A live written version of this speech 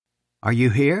Are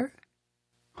you here?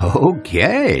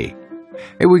 Okay.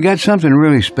 Hey, we got something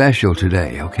really special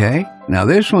today, okay? Now,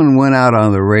 this one went out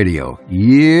on the radio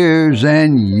years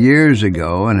and years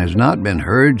ago and has not been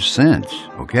heard since,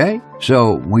 okay?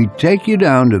 So, we take you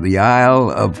down to the Isle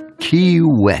of Key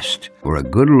West for a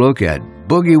good look at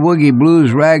boogie woogie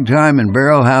blues, ragtime, and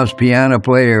barrelhouse piano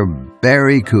player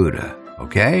Barry Cuda,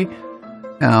 okay?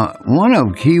 Now, one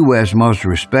of Key West's most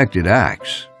respected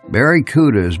acts, Barry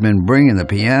Cuda has been bringing the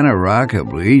piano rock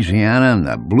of Louisiana and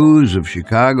the blues of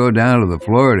Chicago down to the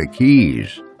Florida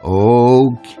Keys.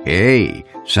 Okay.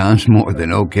 Sounds more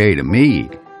than okay to me.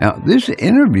 Now, this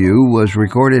interview was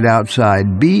recorded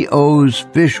outside B.O.'s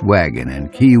Fish Wagon in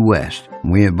Key West.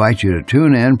 We invite you to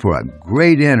tune in for a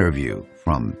great interview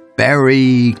from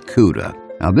Barry Cuda.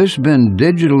 Now, this has been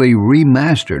digitally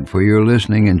remastered for your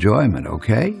listening enjoyment,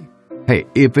 okay? Hey,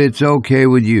 if it's okay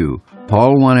with you,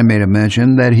 Paul wanted me to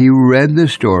mention that he read the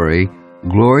story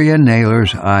Gloria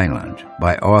Naylor's Island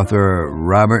by author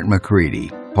Robert McCready.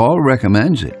 Paul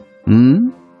recommends it.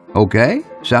 Okay?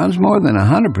 Sounds more than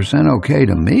 100% okay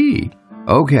to me.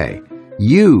 Okay,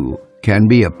 you can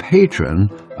be a patron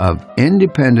of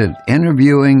independent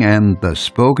interviewing and the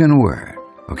spoken word.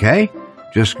 Okay?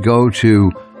 Just go to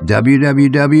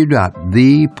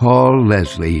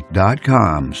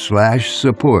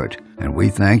www.thepaulleslie.com/support. And we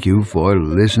thank you for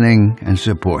listening and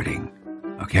supporting.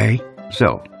 Okay?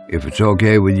 So, if it's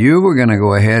okay with you, we're going to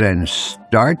go ahead and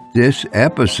start this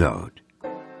episode.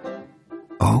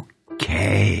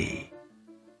 Okay.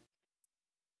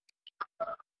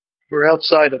 We're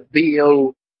outside of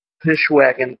B.O. Fish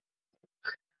Wagon.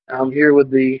 I'm here with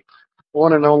the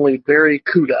one and only Barry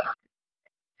Cuda.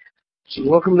 So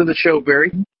welcome to the show,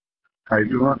 Barry. How you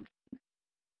doing?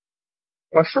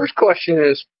 My first question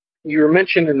is, you were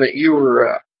mentioning that you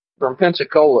were from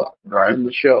Pensacola in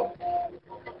the show.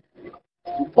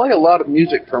 You play a lot of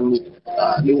music from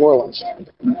New Orleans.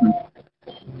 Mm-hmm.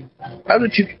 How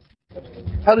did you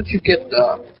get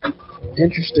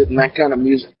interested in that kind of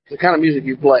music? The kind of music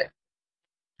you play?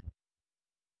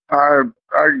 I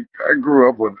grew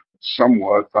up with it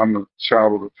somewhat. I'm a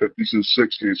child of the 50s and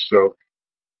 60s, so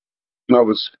I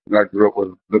grew up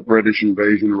with the British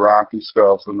invasion rock and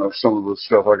stuff, and some of the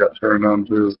stuff I got turned on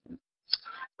to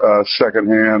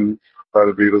secondhand by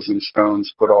the Beatles and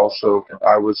Stones, but also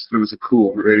there was a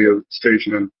cool radio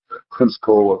station in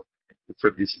Pensacola in the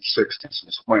 50s and 60s. It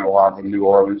was playing a lot of New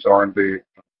Orleans R&B,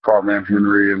 Carl Van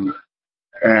Henry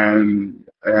and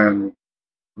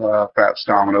Fats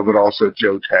Domino, but also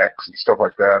Joe Tex and stuff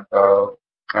like that.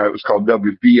 It was called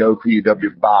WBOP,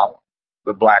 WBOP,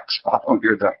 the black spot on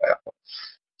your dial.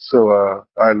 So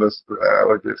I listened to that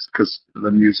like this because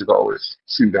the music always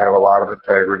seemed to have a lot of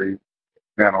integrity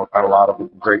and a lot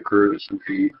of great grooves and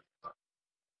beat.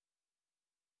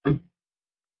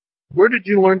 Where did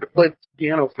you learn to play the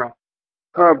piano from?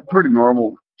 Pretty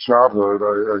normal childhood.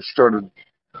 I started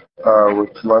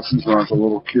with lessons when I was a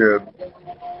little kid,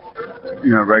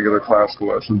 regular classical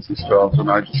lessons and stuff,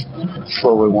 and I just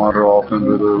slowly wandered off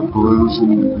into the blues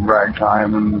and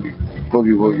ragtime and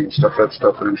boogie woogie and stuff. That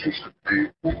stuff interested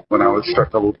me when I was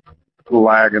starting to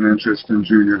lag an interest in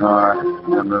junior high,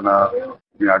 and then I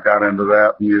got into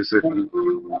that music and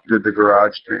did the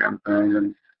garage band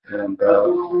thing, and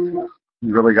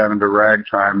really got into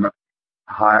ragtime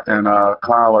in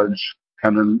college,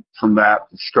 and then from that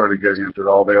started getting into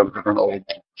all the other different old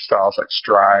styles like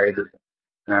stride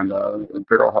and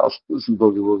barrelhouse and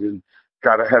boogie woogie.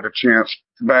 Had a chance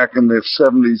back in the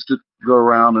 70s to go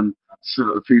around and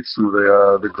sort of feed some of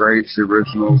the greats, the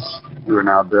originals who are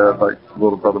now dead, like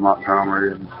Little Brother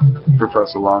Montgomery and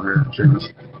Professor Longhair, James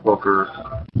Booker,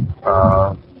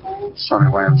 Sonny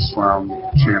Lance Slim,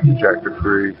 Champion Jack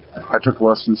Dupree. I took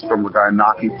lessons from a guy, John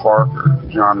Knocky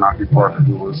Parker,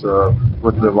 who was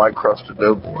with the Light Crusted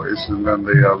Doughboys, and then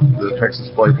the Texas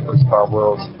Playboys, Bob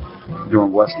Wells,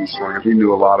 doing Western swing. And he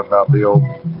knew a lot about the old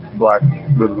black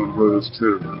rhythm and blues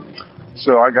too.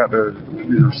 So I got to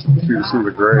see some of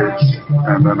the greats,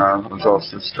 and then I was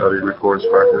also studying the chorus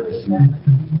records and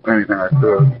anything I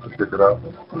could to pick it up.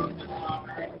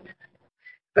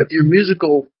 Have your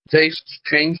musical tastes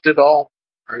changed at all,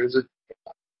 or has it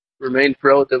remained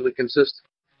relatively consistent?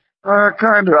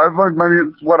 Kind of. I like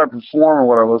what I perform and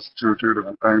what I listen to are two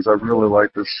different things. I really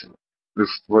like this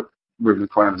what we've been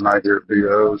playing tonight here at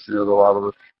BO's. A lot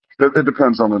of it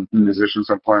depends on the musicians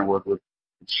I'm playing with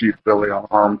Chief Billy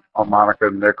on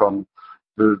harmonica, Nick on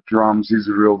the drums. He's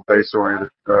a real bass-oriented,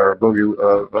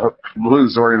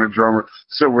 blues-oriented drummer.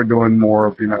 So we're doing more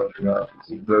of,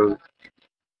 the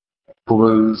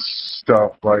blues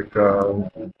stuff like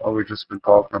we've just been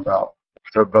talking about.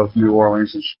 So both New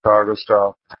Orleans and Chicago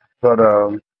stuff. But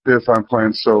if I'm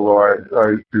playing solo,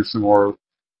 I do some more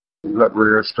that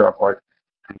rare stuff, like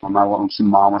on my Lonesome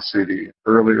Mama CD,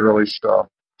 early stuff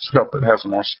that has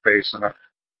more space in it.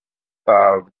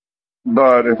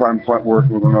 But if I'm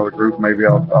working with another group, maybe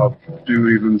I'll do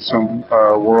even some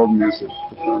world music.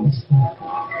 Depends.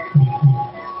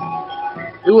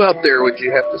 Who out there would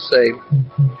you have to say,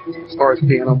 as far as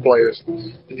piano players,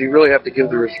 did you really have to give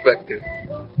the respect to?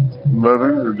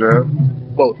 Living or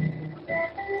dead? Both.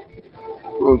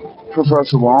 Well,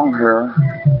 Professor Longhair,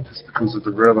 just because of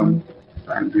the rhythm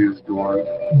and he's doing.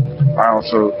 I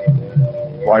also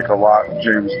like a lot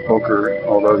James Booker,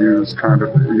 although he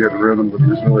had rhythm, but he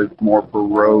was really more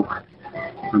Baroque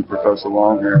than Professor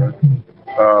Longhair.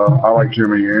 I like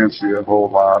Jimmy Yancey a whole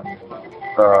lot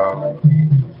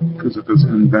because of his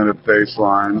inventive bass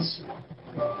lines.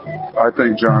 I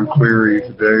think John Cleary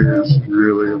today is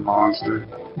really a monster.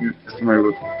 You familiar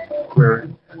with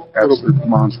Cleary? Absolute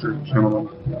monster, gentlemen.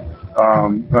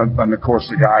 And of course,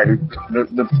 the guy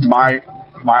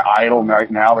my idol right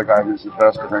now, the guy who's the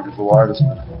best, I think, is the widest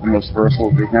and most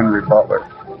versatile, would be Henry Butler,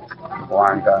 the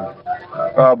blind guy.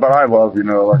 But I love, I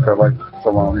like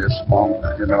Thelonious Monk.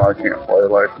 I can't play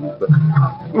like him, but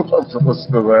I love to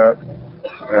listen to that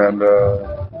and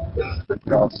the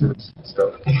concerts and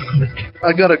stuff.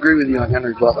 I gotta agree with you on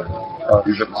Henry Butler.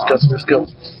 He's a monster.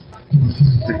 Skills.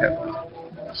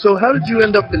 Yeah. So how did you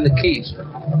end up in the Keys?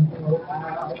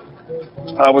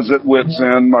 I was at wit's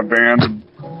end. My band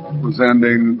was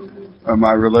ending.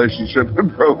 My relationship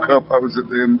broke up. I was at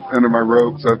the end of my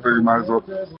rope, so I figured might as well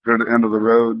go to the end of the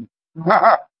road.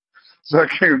 So I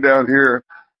came down here.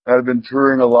 I had been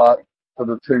touring a lot for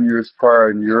the 10 years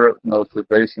prior in Europe, mostly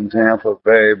based in Tampa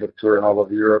Bay, but touring all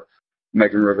over Europe,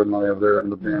 making real good money over there,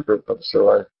 and the band broke up. So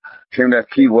I came to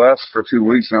Key West for 2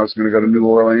 weeks, and I was going to go to New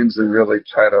Orleans and really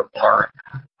try to learn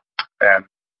and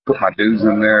put my dues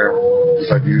in there,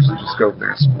 because I'd usually just go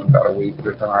there and spend about a week at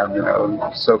a time,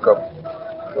 and soak up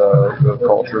the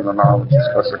culture and the knowledge as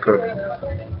best I could.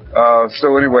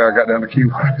 So anyway, I got down to Key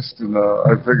West, and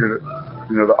I figured,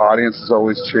 the audience is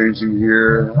always changing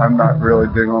here. I'm not really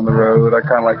big on the road. I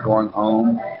kind of like going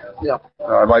home. Yeah.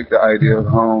 I like the idea of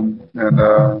home, and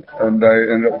I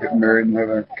ended up getting married and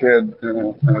having a kid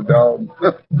and a dog.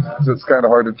 So it's kind of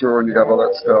hard to tour when you got all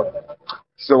that stuff.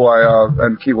 So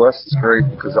and Key West is great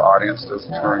because the audience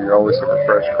doesn't turn. You always have a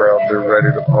fresh crowd. They're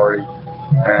ready to party,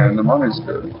 and the money's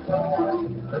good.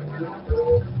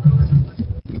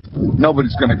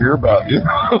 Nobody's going to hear about you.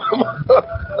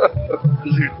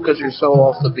 Because you're so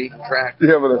off the beaten track.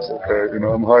 Yeah, but that's okay.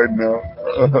 I'm hiding out.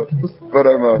 But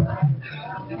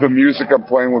the music I'm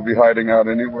playing would be hiding out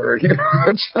anywhere.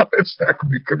 It's not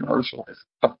exactly commercial.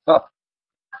 I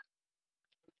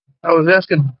was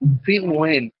asking Pete and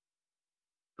Wayne,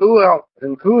 who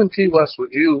in Key West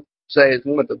would you say is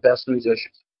one of the best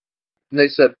musicians? And they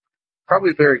said,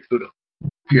 probably Barry Cuda.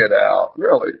 Get out.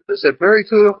 Really? They said Barry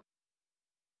Cuda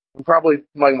and probably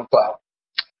Mike McLeod.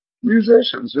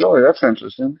 Musicians, really? That's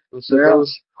interesting. So yeah.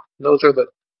 Those are the...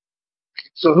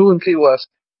 So who in Key West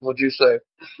would you say?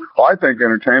 Well, I think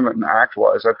entertainment and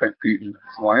act-wise, I think Pete and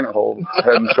Wayne hold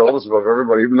head and shoulders above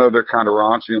everybody, even though they're kind of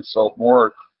raunchy and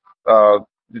self-more.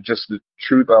 Just the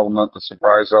truth element, the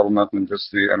surprise element, and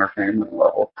just the entertainment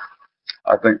level.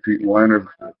 I think Pete and Wayne are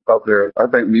up there. I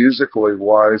think musically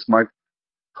wise,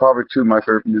 probably two of my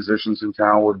favorite musicians in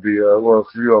town would be, a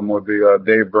few of them would be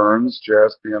Dave Burns,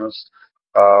 jazz pianist,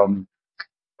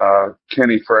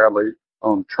 Kenny Fradley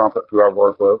on trumpet, who I've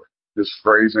worked with. His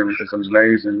phrasing is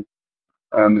amazing,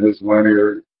 and his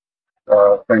linear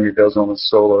thing he does on his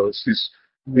solos.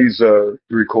 He's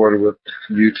recorded with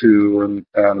U2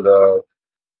 and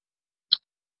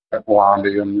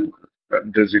Blondie and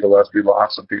Dizzy Gillespie,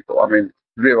 lots of people. I mean,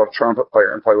 to be able to trumpet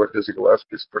player and play with Dizzy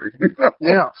Gillespie is pretty, pretty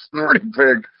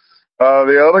big.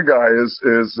 The other guy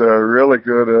is really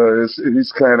good.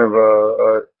 He's kind of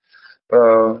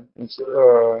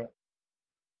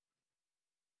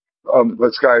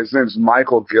this guy's name's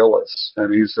Michael Gillis,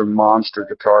 and he's a monster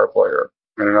guitar player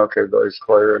and an okay bass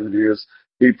player. And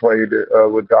he played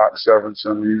with Doc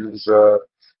Severinsen. He was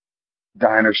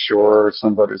Dinah Shore or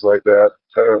somebody's like that,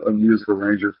 a music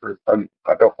arranger for.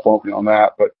 I don't quote me on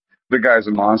that, but the guy's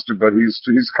a monster. But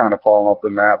he's kind of fallen off the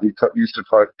map. He used to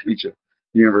try to teach at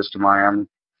the University of Miami,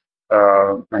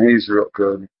 and he's real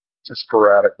good. Just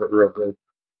sporadic, but real good.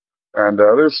 And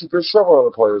there's several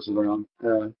other players around.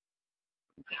 Yeah.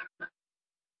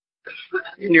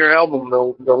 In your album,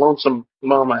 the Lonesome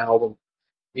Mama album,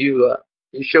 you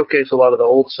showcase a lot of the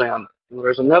old sound. And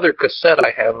there's another cassette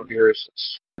I have of yours.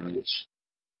 It's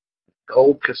the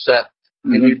old cassette,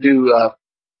 and you do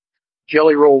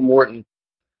Jelly Roll Morton,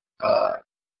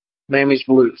 Mammy's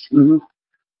Blues. Mm-hmm.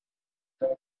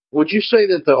 Would you say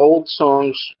that the old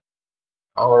songs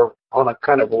are on a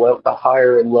kind of a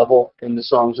higher level than the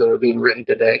songs that are being written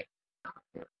today?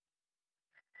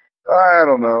 I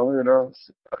don't know, you know.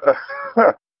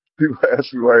 People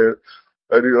ask me why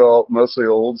I do mostly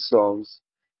old songs.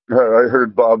 I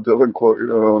heard Bob Dylan quote, you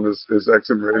know, on his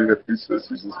XM radio. He says,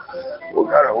 we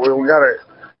got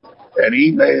an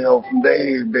email from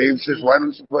Dave. Dave says, why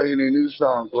don't you play any new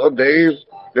songs? Well, Dave,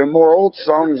 there are more old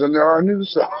songs than there are new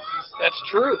songs. That's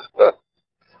true.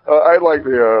 I like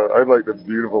the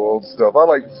beautiful old stuff. I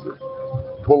like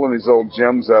pulling these old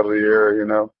gems out of the air, you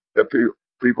know, that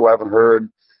people haven't heard.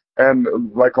 And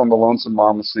like on the Lonesome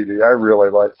Mama CD, I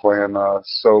really like playing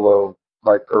solo,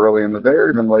 like early in the day or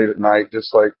even late at night,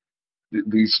 just like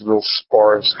these real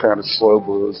sparse kind of slow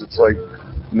blues. It's like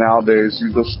nowadays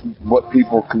what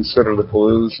people consider the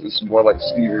blues is more like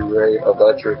Stevie Ray,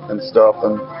 electric and stuff,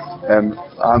 and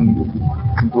I'm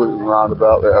completely wrong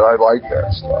about that. I like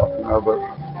that stuff, you know, but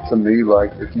to me,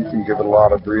 like, if you can give it a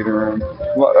lot of breathing room,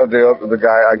 the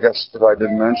guy I guess that I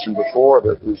didn't mention before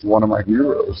that was one of my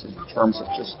heroes in terms of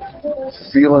just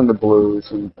feeling the blues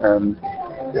and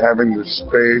having the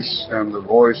space and the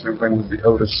voice and everything would be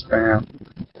Otis Spann.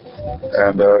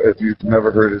 And if you've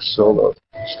never heard his solo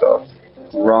stuff,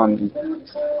 run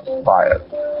by it.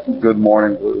 Good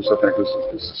Morning Blues, I think, is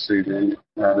the CD.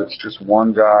 And it's just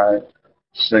one guy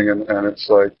singing, and it's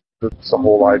like, it's the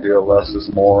whole idea of less is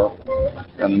more,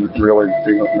 and really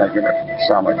making it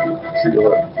sound like you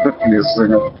feel it when you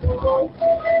sing it.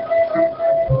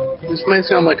 This may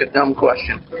sound like a dumb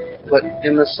question, but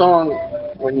in the song,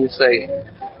 when you say,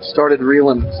 started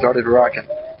reeling, started rocking,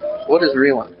 what is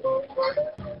reeling?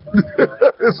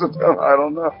 I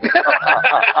don't know.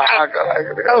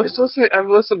 I've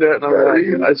listened to it, and I'm like,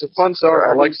 it's a fun song.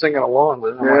 I like singing along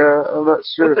with it. I'm not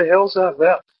sure. What the hell's that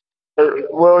about?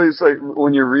 Well, he's like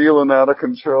when you're reeling out of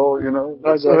control, you know,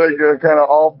 it's like you're kind of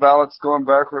off balance, going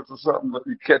backwards or something, but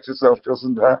you catch yourself just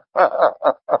in time.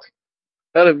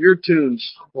 Out of your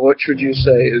tunes, what should you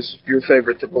say is your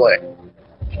favorite to play?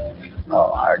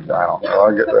 Oh, I don't know.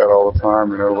 I get that all the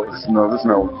time. You know, there's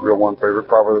no real one favorite.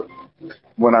 Probably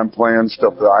when I'm playing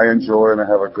stuff that I enjoy and I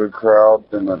have a good crowd,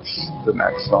 then that's the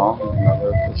next song. You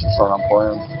know, that's the song I'm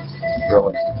playing.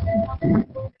 Really,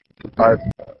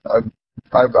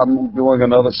 I'm doing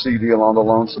another CD along the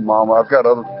Lonesome Mama. I've got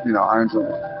other, you know, irons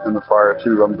in the fire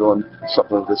too. I'm doing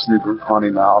something with this new group,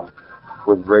 Honey Mouth,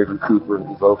 with Raven Cooper,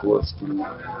 the vocalist, and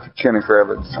Kenny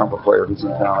Kravitz, trumpet player who's in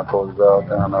town, I told you about,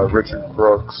 and Richard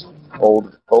Brooks,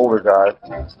 older guy,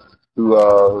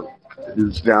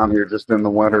 who's down here just in the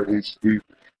winter.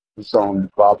 He's on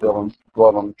Bob Dylan's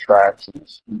Blood on the Tracks,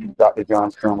 and Dr.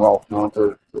 John Sternwell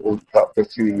for about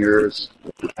 15 years,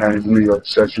 and he's a New York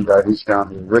session guy. He's down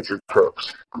here. Richard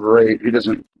Brooks, great. He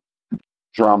doesn't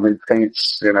drum, he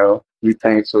paints, you know, he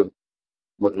paints with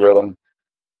rhythm.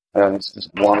 And it's just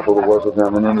wonderful to work with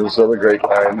him. And then there's this other great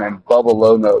guy named Bubba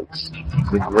Low Notes.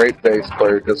 He's a great bass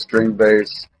player, does string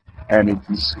bass, and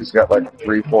he's got like a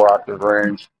 3-4 octave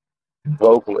range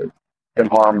vocally, can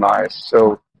harmonize.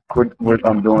 So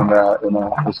I'm doing that, you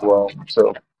know, as well.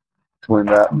 So between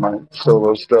that and my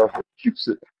solo stuff, it keeps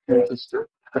it interesting.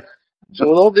 So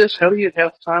with all this, how do you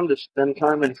have time to spend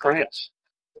time in France?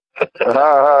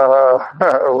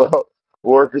 Well,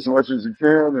 work as much as you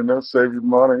can, and then save your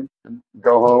money, and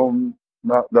go home,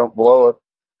 don't blow it,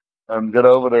 and get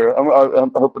over there.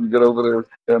 I'm hoping to get over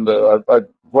there, and I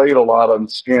played a lot in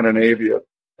Scandinavia,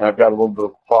 and I've got a little bit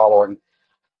of following,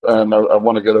 and I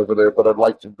want to get over there, but I'd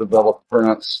like to develop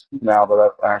France now that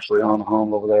I've actually own a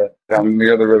home over there, down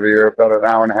near the Riviera, about an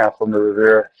hour and a half from the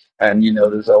Riviera, and you know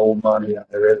there's old money out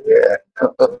there. Yeah.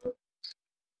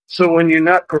 So when you're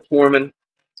not performing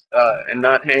and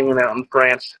not hanging out in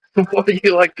France, what do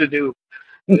you like to do?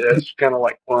 It's kind of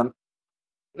like fun.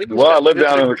 Well, I live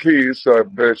down in the Keys, so I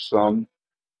fish some.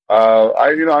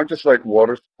 I just like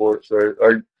water sports.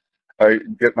 I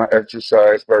get my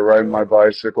exercise by riding my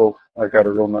bicycle. I got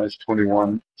a real nice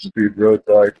 21 speed road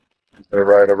bike that I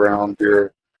ride around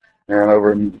here. And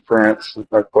over in France,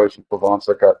 my place in Provence,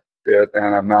 I got it,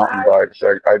 and a mountain bike.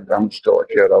 So I'm still a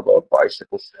kid. I love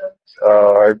bicycles.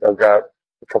 I've got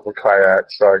a couple of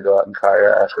kayaks, so I go out and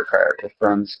kayak with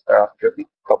friends, get a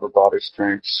couple of body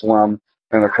strength, swim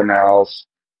in the canals,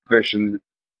 fishing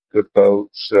with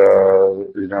boats,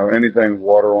 anything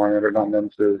water oriented I'm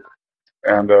into.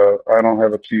 And I don't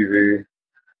have a TV.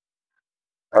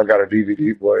 I've got a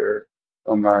DVD player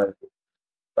on my.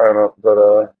 I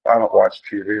don't watch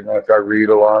TV much. I read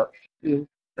a lot,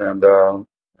 and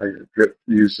I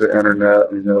use the internet,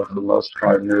 for most of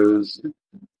my news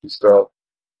and stuff.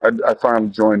 I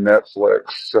finally joined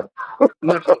Netflix. So.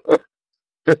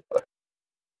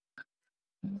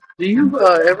 Do you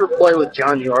ever play with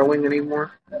John Yarling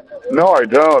anymore? No, I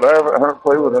don't. I haven't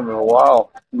played with him in a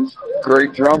while. He's a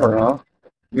great drummer, huh?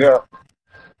 Yeah.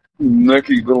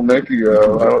 Little Nikki,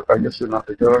 I guess they're not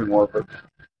together anymore, but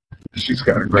she's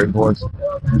got a great voice.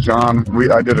 John,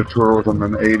 I did a tour with him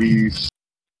in '87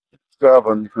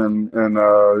 in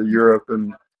Europe,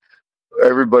 and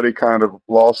everybody kind of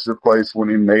lost their place when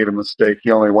he made a mistake.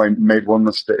 He only made one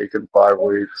mistake in 5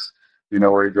 weeks,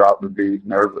 where he dropped the beat,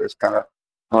 and everybody's kind of,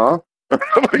 huh?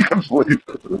 Nobody can believe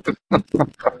it.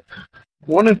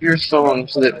 One of your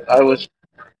songs that I was,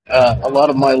 a lot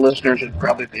of my listeners would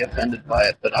probably be offended by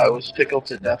it, but I was tickled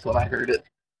to death when I heard it,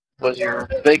 was your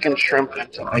Bacon, Shrimp,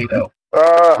 and Tomato.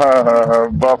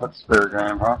 Buffett's fair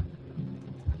game, huh?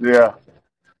 Yeah.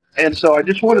 And so I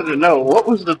just wanted to know, what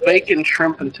was the Bacon,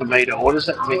 Shrimp, and Tomato? What does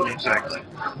that mean exactly?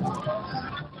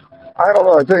 I don't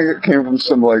know. I think it came from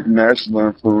some National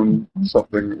Lampoon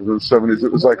something in the '70s.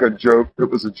 It was like a joke. It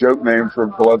was a joke name for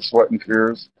Blood, Sweat, and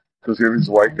Tears, because here these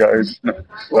white guys,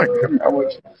 how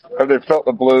much have they felt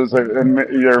the blues?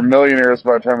 They're millionaires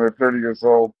by the time they're 30 years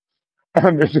old,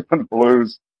 and they're doing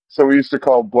blues. So we used to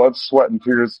call Blood, Sweat, and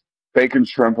Tears Bacon,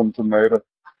 Shrimp, and Tomato.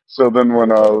 So then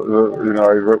when I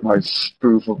wrote my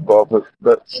spoof of Buffett,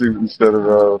 that seemed instead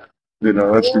of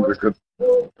that seemed a good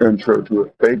intro to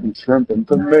it. Bacon, Shrimp, and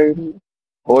Tomato.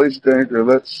 Hoist anchor,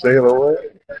 let's sail away.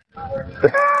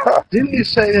 Didn't you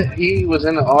say that he was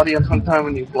in the audience one time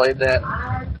when you played that?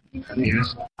 I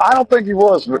don't think he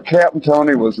was, but Captain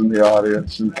Tony was in the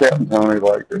audience, and Captain Tony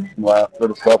liked it and laughed. But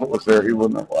if Buffett was there, he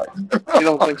wouldn't have liked it. You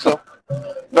don't think so?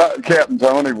 Not Captain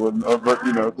Tony wouldn't have, but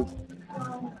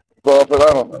Buffett,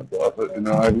 I don't know Buffett.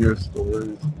 I hear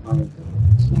stories.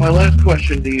 So my last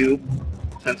question to you,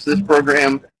 since this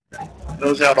program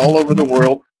goes out all over the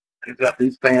world, you've got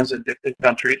these fans in different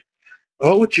countries,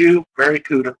 what would you, Barry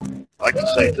Cuda, like to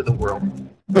say to the world?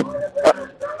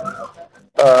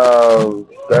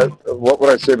 What would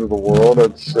I say to the world?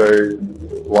 I'd say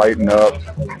lighten up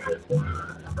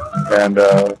and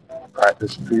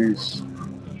practice peace.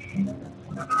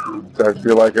 I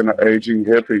feel like an aging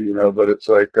hippie, but it's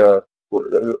like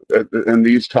in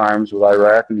these times with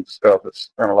Iraq and stuff,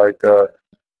 it's kind of like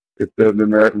if the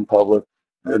American public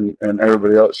and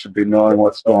everybody else should be knowing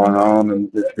what's going on, and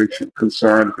if you're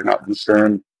concerned, if you're not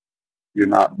concerned, you're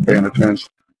not paying attention.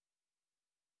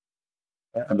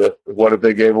 And what if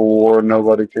they gave a war and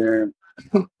nobody came?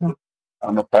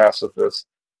 I'm a pacifist.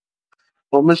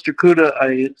 Well, Mr. Cuda,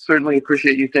 I certainly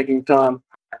appreciate you taking time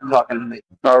talking to me.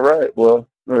 All right. Well,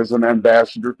 there's an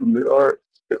ambassador from the arts.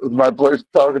 It was my pleasure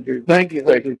talking to you. Thank you.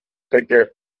 Thank you. Take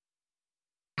care.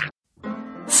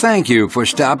 Thank you for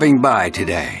stopping by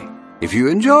today. If you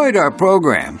enjoyed our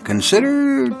program,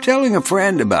 consider telling a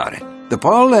friend about it. The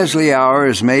Paul Leslie Hour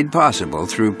is made possible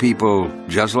through people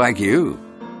just like you.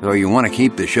 So you want to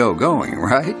keep the show going,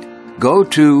 right? Go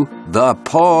to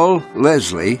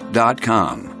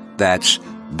thepaulleslie.com. That's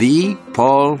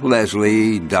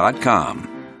thepaulleslie.com.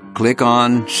 Click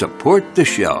on Support the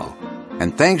Show.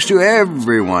 And thanks to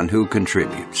everyone who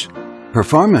contributes.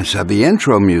 Performance of the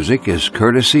intro music is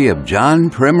courtesy of John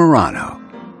Primorano,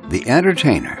 The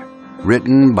Entertainer,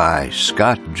 written by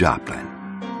Scott Joplin.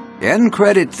 End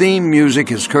credit theme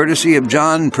music is courtesy of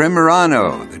John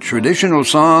Primorano, the traditional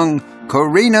song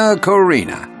Corina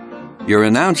Corina. Your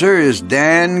announcer is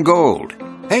Dan Gold.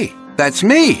 Hey, that's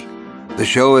me. The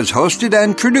show is hosted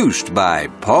and produced by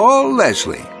Paul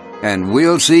Leslie. And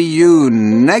we'll see you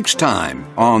next time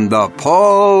on the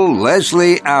Paul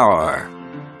Leslie Hour.